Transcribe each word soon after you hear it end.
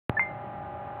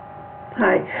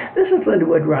Hi, this is Linda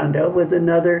Wood Rondo with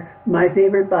another My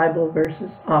Favorite Bible Verses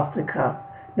off the cuff.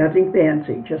 Nothing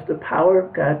fancy, just the power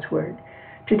of God's Word.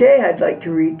 Today I'd like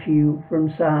to read to you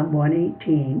from Psalm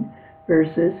 118,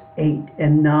 verses 8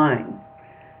 and 9.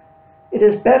 It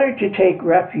is better to take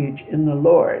refuge in the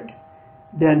Lord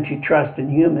than to trust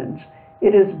in humans.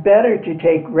 It is better to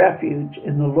take refuge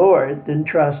in the Lord than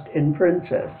trust in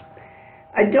princes.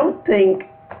 I don't think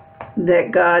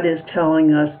that God is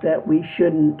telling us that we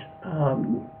shouldn't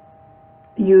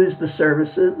use the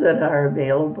services that are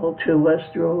available to us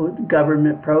through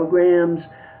government programs,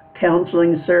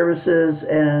 counseling services,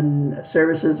 and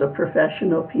services of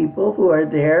professional people who are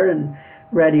there and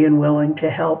ready and willing to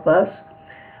help us.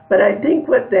 But I think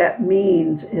what that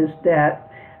means is that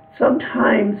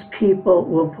sometimes people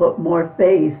will put more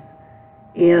faith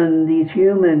in these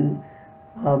human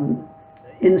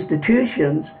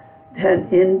institutions than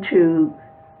into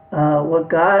what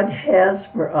God has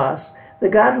for us, the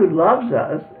God who loves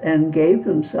us and gave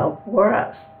himself for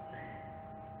us.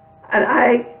 And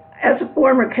I, as a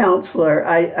former counselor,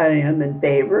 I am in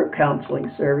favor of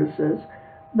counseling services,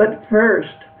 but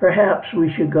first, perhaps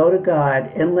we should go to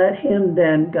God and let him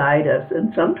then guide us.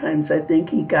 And sometimes I think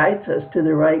he guides us to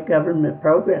the right government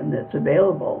program that's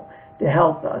available to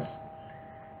help us.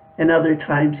 And other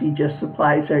times he just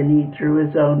supplies our need through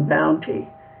his own bounty.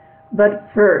 But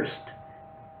first,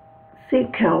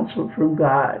 seek counsel from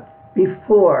God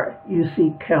before you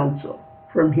seek counsel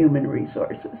from human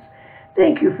resources.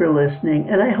 Thank you for listening,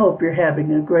 and I hope you're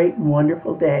having a great and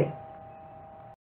wonderful day.